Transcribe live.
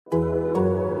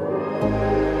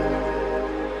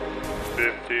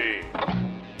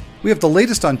We have the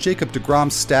latest on Jacob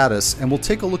deGrom's status, and we'll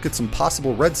take a look at some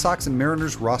possible Red Sox and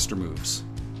Mariners roster moves.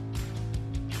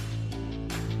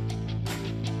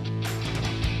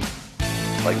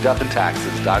 Like death and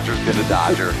taxes, Dodger's gonna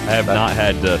Dodger. I have not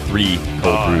had 3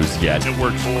 cold brews yet. It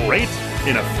works great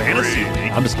in a fantasy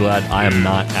league. I'm just glad I am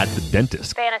not at the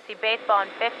dentist. Fantasy Baseball in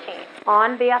 15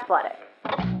 on The Athletic.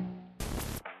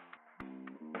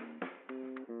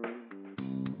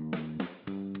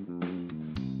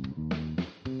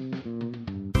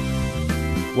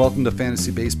 Welcome to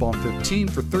Fantasy Baseball in 15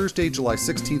 for Thursday, July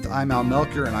 16th. I'm Al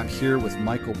Melchior, and I'm here with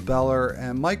Michael Beller.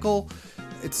 And Michael,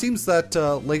 it seems that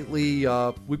lately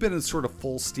we've been in sort of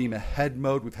full steam ahead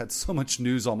mode. We've had so much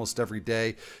news almost every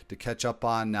day to catch up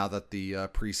on now that the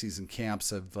preseason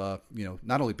camps have,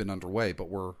 not only been underway, but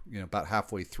we're, about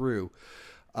halfway through.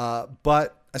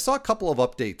 But I saw a couple of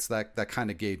updates that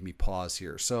kind of gave me pause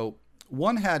here. So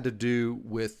one had to do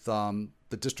with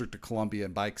the District of Columbia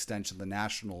and by extension, the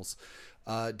Nationals.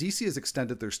 DC has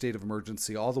extended their state of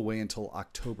emergency all the way until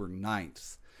October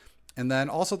 9th. And then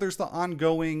also there's the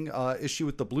ongoing issue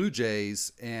with the Blue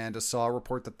Jays, and I saw a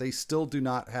report that they still do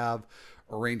not have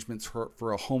arrangements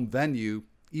for a home venue,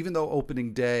 even though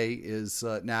opening day is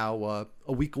now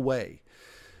a week away.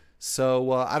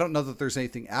 So I don't know that there's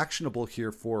anything actionable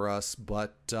here for us,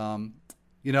 but it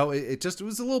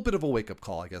was a little bit of a wake-up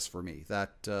call, I guess, for me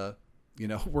that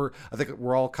I think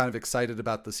we're all kind of excited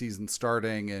about the season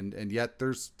starting, and yet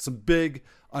there's some big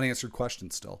unanswered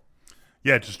questions still.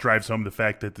 Yeah, it just drives home the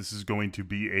fact that this is going to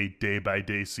be a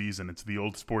day-by-day season. It's the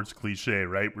old sports cliche,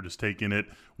 right? We're just taking it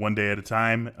one day at a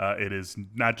time. It is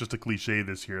not just a cliche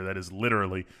this year. That is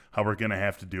literally how we're going to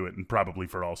have to do it, and probably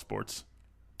for all sports.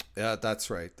 Yeah, that's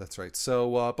right. That's right.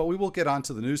 So, but we will get on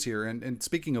to the news here. And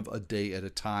speaking of a day at a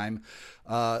time,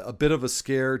 a bit of a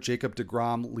scare, Jacob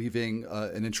deGrom leaving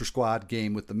an intra-squad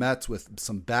game with the Mets with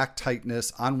some back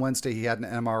tightness. On Wednesday, he had an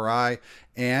MRI.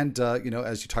 And,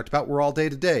 as you talked about, we're all day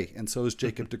to day. And so is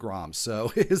Jacob deGrom. So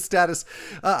his status,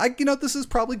 this is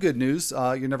probably good news.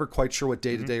 You're never quite sure what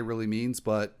day to day really means.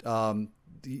 But that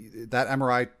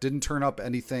MRI didn't turn up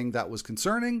anything that was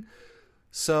concerning.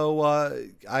 So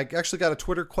I actually got a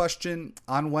Twitter question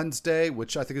on Wednesday,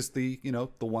 which I think is the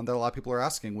one that a lot of people are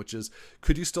asking, which is,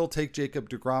 could you still take Jacob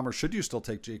deGrom, or should you still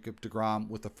take Jacob deGrom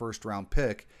with a first round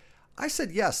pick? I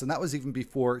said yes, and that was even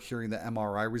before hearing the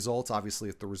MRI results. Obviously,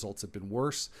 if the results had been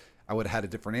worse, I would have had a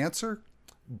different answer.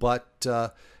 But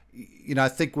I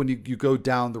think when you go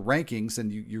down the rankings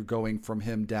and you're going from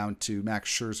him down to Max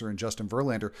Scherzer and Justin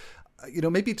Verlander,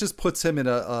 maybe it just puts him in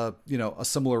a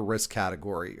similar risk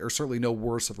category, or certainly no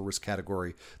worse of a risk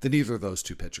category than either of those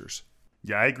two pitchers.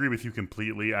 Yeah, I agree with you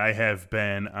completely. I have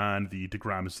been on the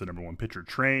deGrom as the number one pitcher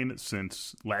train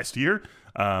since last year.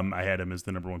 I had him as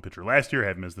the number one pitcher last year. I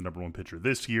have him as the number one pitcher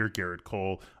this year. Garrett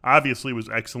Cole obviously was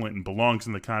excellent and belongs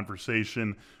in the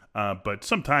conversation. But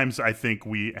sometimes I think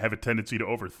we have a tendency to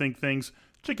overthink things.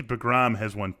 Jacob deGrom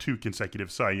has won 2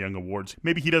 consecutive Cy Young Awards.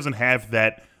 Maybe he doesn't have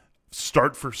that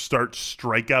start-for-start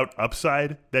strikeout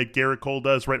upside that Garrett Cole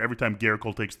does, right? Every time Garrett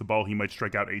Cole takes the ball, he might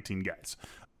strike out 18 guys.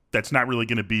 That's not really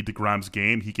going to be deGrom's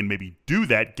game. He can maybe do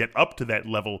that, get up to that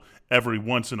level every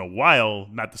once in a while,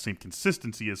 not the same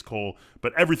consistency as Cole,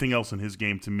 but everything else in his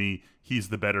game, to me, he's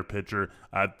the better pitcher.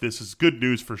 This is good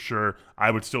news for sure. I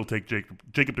would still take Jacob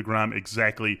deGrom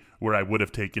exactly where I would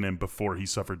have taken him before he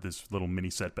suffered this little mini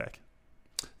setback.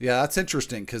 Yeah, that's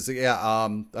interesting because,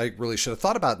 I really should have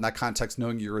thought about it in that context,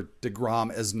 knowing you're a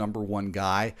deGrom as number one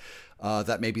guy,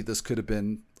 that maybe this could have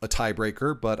been a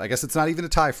tiebreaker, but I guess it's not even a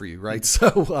tie for you, right?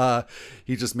 So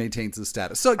he just maintains his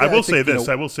status. So I will say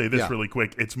this really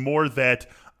quick. It's more that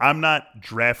I'm not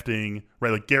drafting,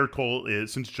 right? Like Garrett Cole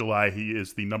is, since July, he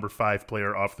is the number 5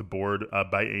 player off the board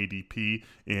by ADP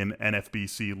in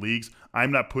NFBC leagues.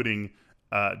 I'm not putting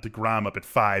deGrom up at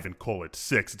 5 and Cole at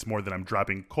 6. It's more that I'm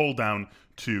dropping Cole down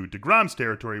to deGrom's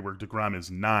territory where deGrom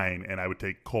is 9, and I would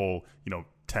take Cole,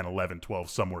 10, 11, 12,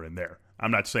 somewhere in there.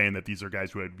 I'm not saying that these are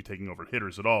guys who would be taking over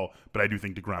hitters at all, but I do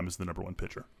think deGrom is the number 1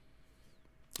 pitcher.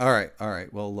 All right.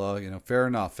 Well, fair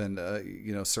enough. And,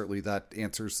 certainly that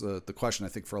answers the question, I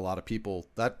think, for a lot of people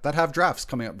that have drafts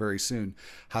coming up very soon,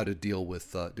 how to deal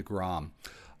with deGrom.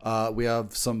 We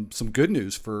have some good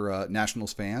news for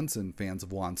Nationals fans and fans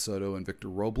of Juan Soto and Victor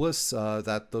Robles,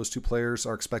 that those 2 players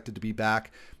are expected to be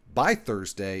back by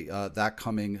Thursday, that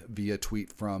coming via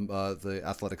tweet from the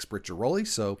Athletics' Britt Ghiroli.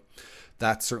 So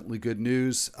that's certainly good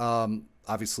news.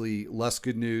 Obviously, less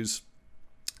good news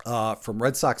from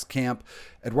Red Sox camp.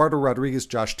 Eduardo Rodriguez,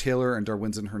 Josh Taylor, and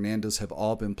Darwinzon Hernandez have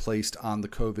all been placed on the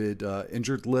COVID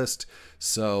injured list.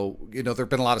 So, there have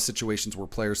been a lot of situations where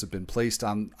players have been placed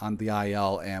on the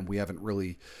IL, and we haven't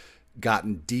really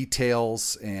gotten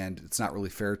details, and it's not really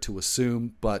fair to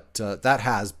assume, but that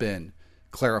has been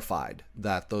clarified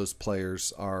that those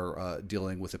players are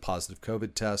dealing with a positive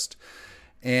COVID test.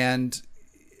 And,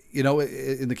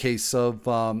 in the case of,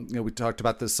 we talked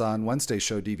about this on Wednesday's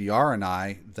show, DVR and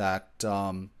I, that,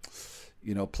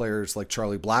 players like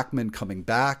Charlie Blackmon coming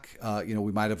back,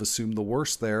 we might have assumed the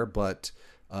worst there, but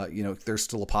there's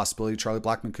still a possibility Charlie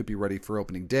Blackmon could be ready for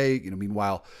opening day.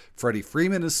 Meanwhile, Freddie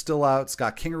Freeman is still out.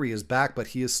 Scott Kingery is back, but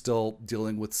he is still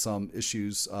dealing with some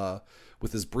issues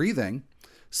with his breathing.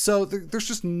 So there's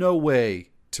just no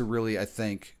way to really, I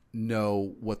think,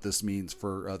 know what this means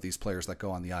for these players that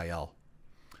go on the IL.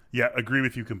 Yeah, agree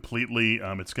with you completely.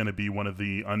 It's going to be one of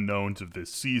the unknowns of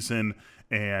this season.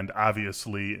 And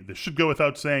obviously, this should go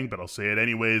without saying, but I'll say it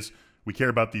anyways. We care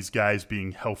about these guys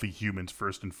being healthy humans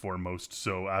first and foremost.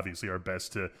 So obviously our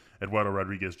best to Eduardo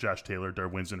Rodriguez, Josh Taylor,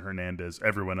 Darwinzon Hernandez,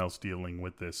 everyone else dealing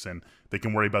with this, and they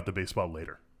can worry about the baseball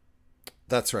later.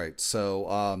 That's right.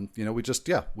 So,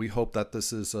 we hope that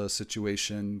this is a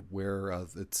situation where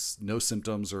it's no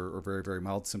symptoms or very, very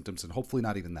mild symptoms, and hopefully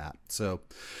not even that. So,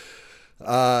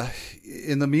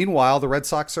 in the meanwhile, the Red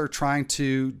Sox are trying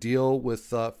to deal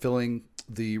with filling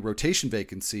the rotation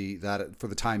vacancy that for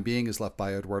the time being is left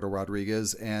by Eduardo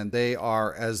Rodriguez. And they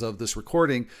are, as of this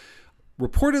recording,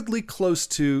 reportedly close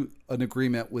to an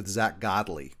agreement with Zach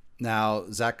Godley. Now,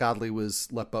 Zach Godley was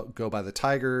let go by the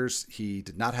Tigers. He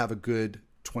did not have a good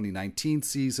 2019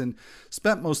 season,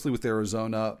 spent mostly with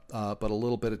Arizona, but a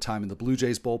little bit of time in the Blue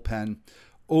Jays bullpen.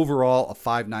 Overall, a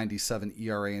 5.97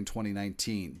 ERA in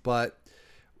 2019. But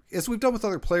as we've done with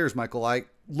other players, Michael, I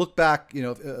look back,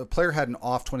 if a player had an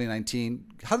off 2019,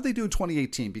 how did they do in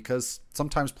 2018? Because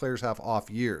sometimes players have off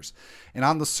years. And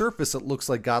on the surface, it looks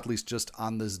like Godley's just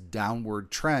on this downward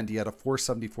trend. He had a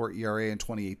 4.74 ERA in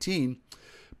 2018,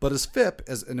 but his FIP,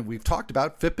 and we've talked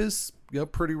about, FIP is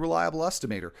pretty reliable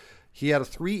estimator. He had a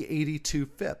 3.82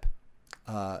 FIP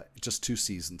just 2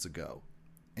 seasons ago.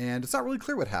 And it's not really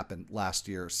clear what happened last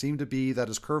year. It seemed to be that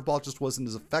his curveball just wasn't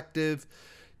as effective.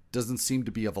 Doesn't seem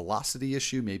to be a velocity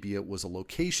issue. Maybe it was a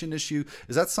location issue.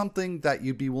 Is that something that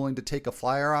you'd be willing to take a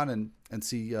flyer on and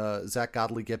see Zach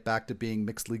Godley get back to being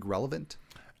mixed league relevant?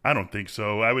 I don't think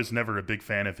so. I was never a big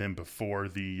fan of him before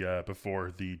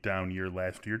the down year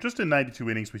last year. Just in 92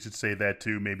 innings, we should say that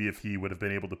too. Maybe if he would have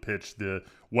been able to pitch the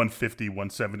 150,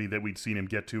 170 that we'd seen him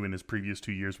get to in his previous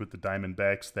 2 years with the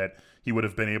Diamondbacks, that he would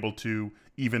have been able to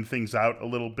even things out a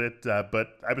little bit.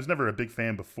 But I was never a big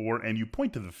fan before. And you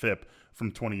point to the FIP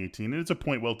from 2018, and it's a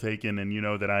point well taken, and you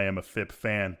know that I am a FIP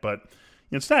fan, but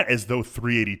it's not as though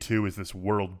 3.82 is this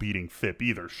world-beating FIP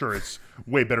either. Sure, it's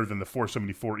way better than the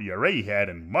 4.74 ERA he had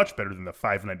and much better than the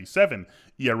 5.97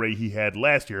 ERA he had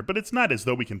last year, but it's not as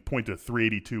though we can point to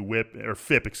 3.82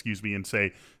 FIP, and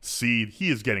say, see, he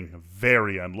is getting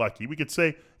very unlucky. We could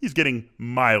say he's getting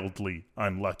mildly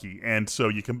unlucky, and so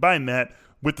you combine that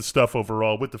with the stuff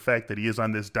overall, with the fact that he is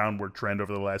on this downward trend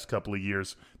over the last couple of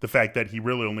years, the fact that he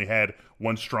really only had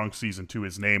one strong season to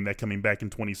his name, that coming back in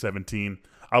 2017,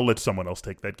 I'll let someone else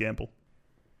take that gamble.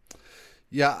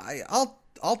 Yeah,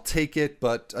 I'll take it,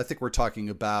 but I think we're talking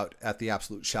about at the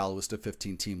absolute shallowest of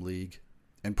 15-team league,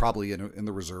 and probably in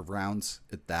the reserve rounds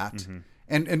at that. Mm-hmm.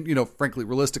 And frankly,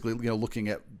 realistically, looking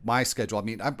at my schedule, I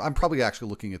mean, I'm probably actually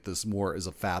looking at this more as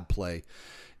a fab play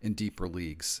in deeper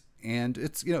leagues. And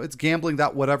it's gambling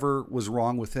that whatever was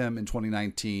wrong with him in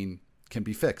 2019 can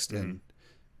be fixed. Mm-hmm.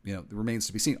 And, it remains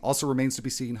to be seen. Also remains to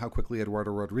be seen how quickly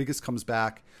Eduardo Rodriguez comes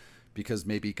back, because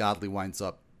maybe Godley winds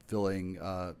up filling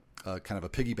kind of a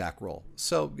piggyback role.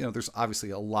 So, there's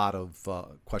obviously a lot of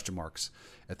question marks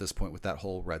at this point with that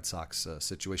whole Red Sox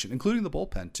situation, including the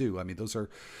bullpen too. I mean, those are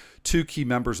 2 key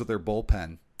members of their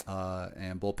bullpen,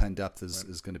 and bullpen depth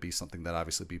is going to be something that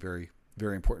obviously be very,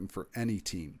 very important for any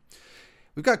team.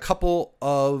 We've got a couple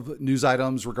of news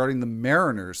items regarding the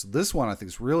Mariners. This one I think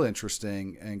is really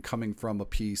interesting, and coming from a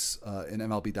piece in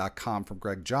MLB.com from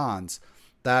Greg Johns,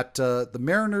 that the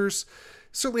Mariners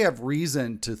certainly have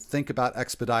reason to think about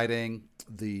expediting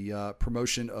the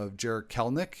promotion of Jarred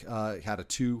Kelenic. He had a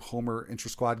 2-homer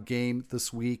intra-squad game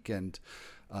this week, and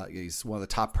he's one of the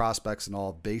top prospects in all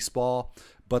of baseball.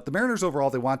 But the Mariners overall,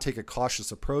 they want to take a cautious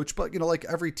approach. But, like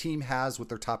every team has with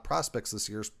their top prospects this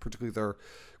year, particularly their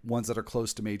ones that are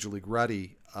close to major league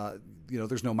ready,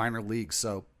 there's no minor leagues.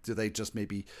 So do they just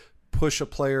maybe push a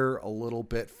player a little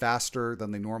bit faster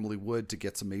than they normally would to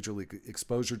get some major league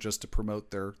exposure just to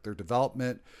promote their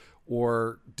development?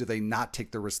 Or do they not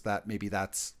take the risk that maybe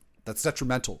that's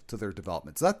detrimental to their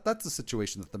development? So that's the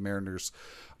situation that the Mariners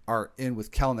are in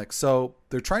with Kelenic. So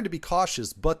they're trying to be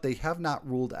cautious, but they have not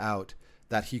ruled out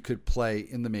that he could play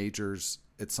in the majors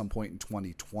at some point in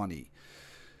 2020.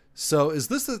 So is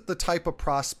this the type of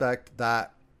prospect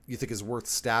that you think is worth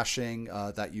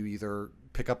stashing, that you either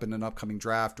pick up in an upcoming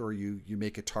draft or you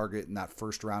make a target in that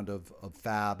first round of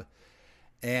FAB,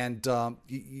 and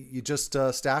you just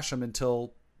stash him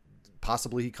until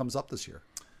possibly he comes up this year?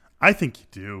 I think you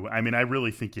do. I mean, I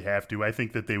really think you have to. I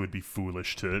think that they would be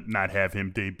foolish to not have him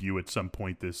debut at some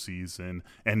point this season.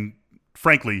 And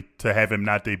frankly, to have him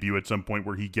not debut at some point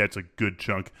where he gets a good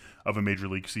chunk of a major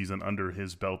league season under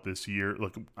his belt this year.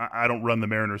 Look, I don't run the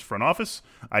Mariners front office.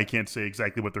 I can't say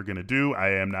exactly what they're going to do.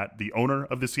 I am not the owner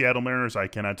of the Seattle Mariners. I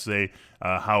cannot say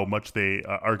how much they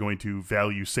are going to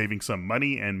value saving some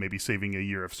money and maybe saving a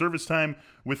year of service time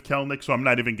with Kelenic. So I'm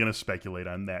not even going to speculate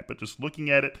on that. But just looking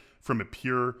at it from a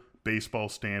pure baseball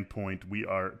standpoint, we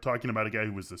are talking about a guy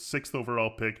who was the 6th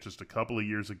overall pick just a couple of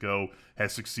years ago,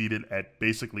 has succeeded at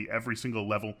basically every single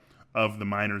level of the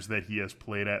minors that he has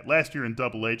played at. Last year in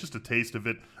Double-A, just a taste of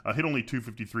it, hit only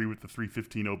 .253 with the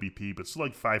 .315 OBP, but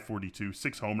slugged .542,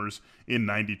 6 homers in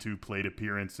 92 plate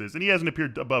appearances, and he hasn't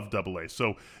appeared above Double-A.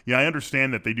 So, yeah, I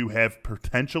understand that they do have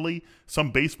potentially some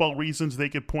baseball reasons they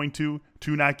could point to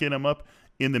not get him up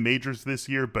in the majors this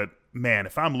year, but man,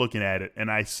 if I'm looking at it and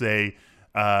I say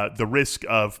the risk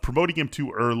of promoting him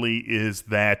too early is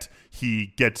that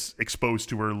he gets exposed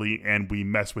too early and we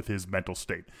mess with his mental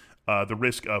state. The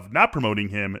risk of not promoting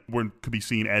him, could be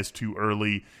seen as too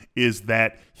early, is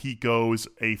that he goes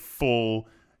a full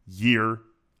year,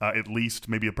 at least,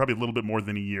 probably a little bit more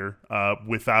than a year,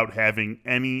 without having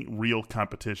any real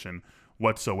competition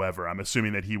whatsoever. I'm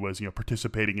assuming that he was,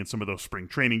 participating in some of those spring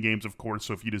training games, of course.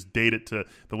 So if you just date it to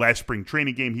the last spring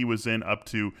training game he was in up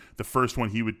to the first one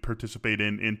he would participate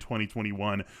in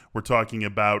 2021, we're talking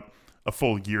about a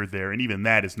full year there. And even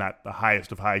that is not the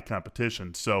highest of high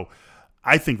competition. So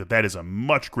I think that is a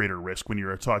much greater risk when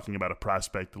you're talking about a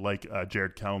prospect like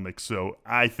Jarred Kelenic. So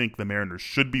I think the Mariners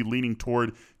should be leaning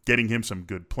toward getting him some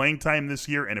good playing time this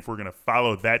year. And if we're going to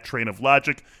follow that train of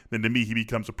logic, then to me, he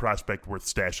becomes a prospect worth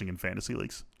stashing in fantasy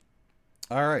leagues.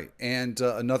 All right. And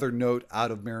another note out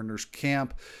of Mariners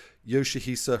camp,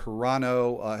 Yoshihisa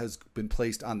Hirano has been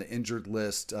placed on the injured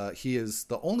list. He is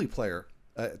the only player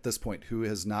at this point who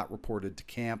has not reported to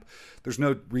camp. There's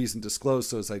no reason disclosed.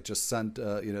 So as I just sent,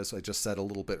 as I just said a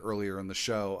little bit earlier in the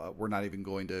show, we're not even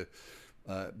going to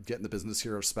get in the business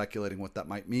here of speculating what that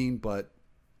might mean, but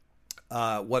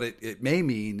what it may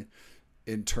mean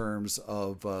in terms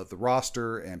of the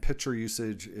roster and pitcher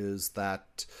usage is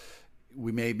that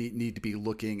we may need to be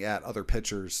looking at other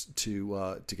pitchers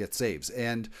to get saves.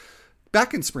 And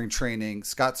back in spring training,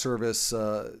 Scott Service,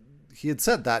 he had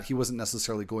said that he wasn't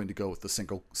necessarily going to go with the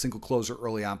single closer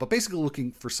early on, but basically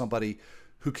looking for somebody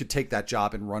who could take that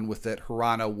job and run with it.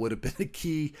 Hirano would have been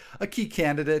a key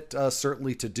candidate,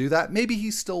 certainly, to do that. Maybe he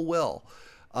still will.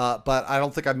 But I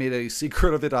don't think I made a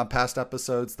secret of it on past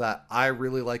episodes that I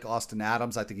really like Austin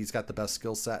Adams. I think he's got the best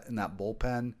skill set in that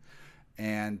bullpen.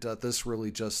 And this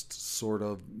really just sort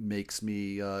of makes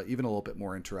me even a little bit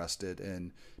more interested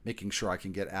in making sure I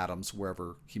can get Adams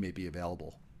wherever he may be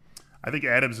available. I think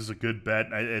Adams is a good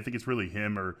bet. I think it's really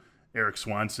him or Eric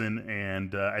Swanson,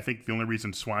 and I think the only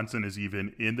reason Swanson is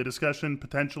even in the discussion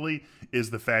potentially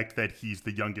is the fact that he's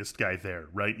the youngest guy there,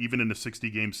 right? Even in a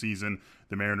 60-game season,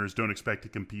 the Mariners don't expect to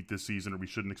compete this season, or we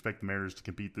shouldn't expect the Mariners to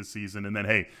compete this season. And then,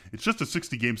 hey, it's just a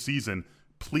 60-game season.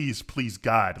 Please,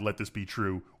 God, let this be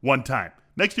true one time.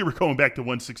 Next year, we're going back to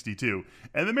 162,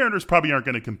 and the Mariners probably aren't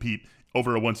going to compete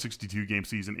over a 162-game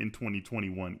season in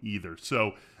 2021 either.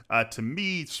 So, to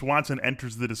me, Swanson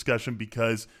enters the discussion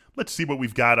because let's see what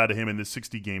we've got out of him in this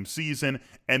 60-game season,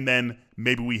 and then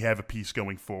maybe we have a piece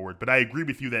going forward. But I agree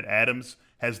with you that Adams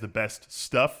has the best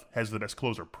stuff, has the best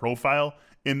closer profile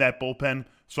in that bullpen,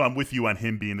 so I'm with you on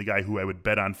him being the guy who I would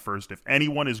bet on first. If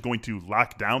anyone is going to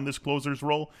lock down this closer's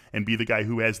role and be the guy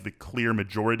who has the clear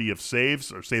majority of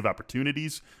saves or save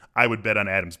opportunities, I would bet on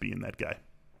Adams being that guy.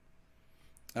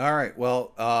 All right,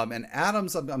 well, and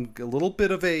Adams, I'm a little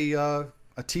bit of a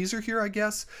teaser here, I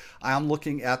guess. I'm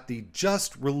looking at the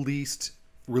just released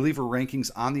reliever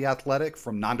rankings on The Athletic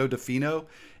from Nando DeFino,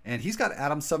 and he's got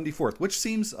Adams 74th, which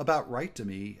seems about right to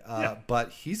me.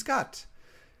 But he's got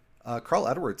Carl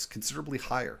Edwards considerably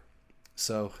higher.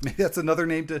 So maybe that's another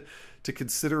name to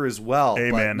consider as well.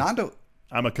 Hey, but man. Nando,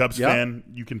 I'm a Cubs fan.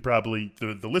 You can probably,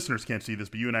 the listeners can't see this,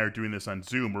 but you and I are doing this on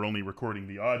Zoom. We're only recording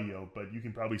the audio, but you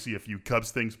can probably see a few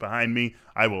Cubs things behind me.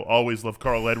 I will always love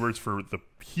Carl Edwards for the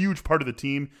huge part of the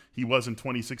team he was in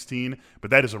 2016, but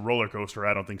that is a roller coaster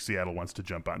I don't think Seattle wants to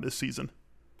jump on this season.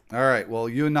 All right. Well,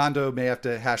 you and Nando may have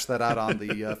to hash that out on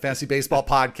the Fantasy Baseball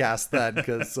podcast then,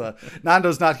 because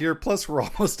Nando's not here. Plus, we're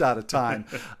almost out of time.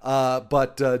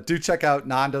 But do check out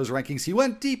Nando's rankings. He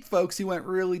went deep, folks. He went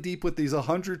really deep with these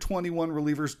 121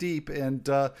 relievers deep. And,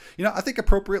 I think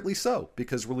appropriately so,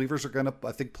 because relievers are going to,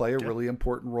 I think, play a really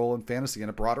important role in fantasy, and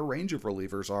a broader range of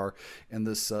relievers are in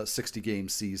this 60-game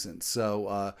season.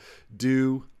 So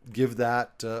do give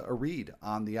that a read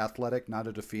on The Athletic.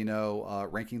 Nando Di Fino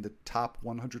ranking the top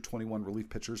 121 relief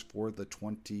pitchers for the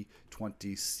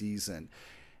 2020 season.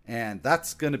 And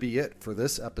that's going to be it for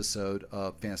this episode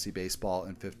of Fantasy Baseball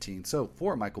in 15. So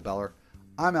for Michael Beller,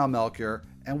 I'm Al Melchior,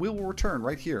 and we will return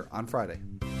right here on Friday.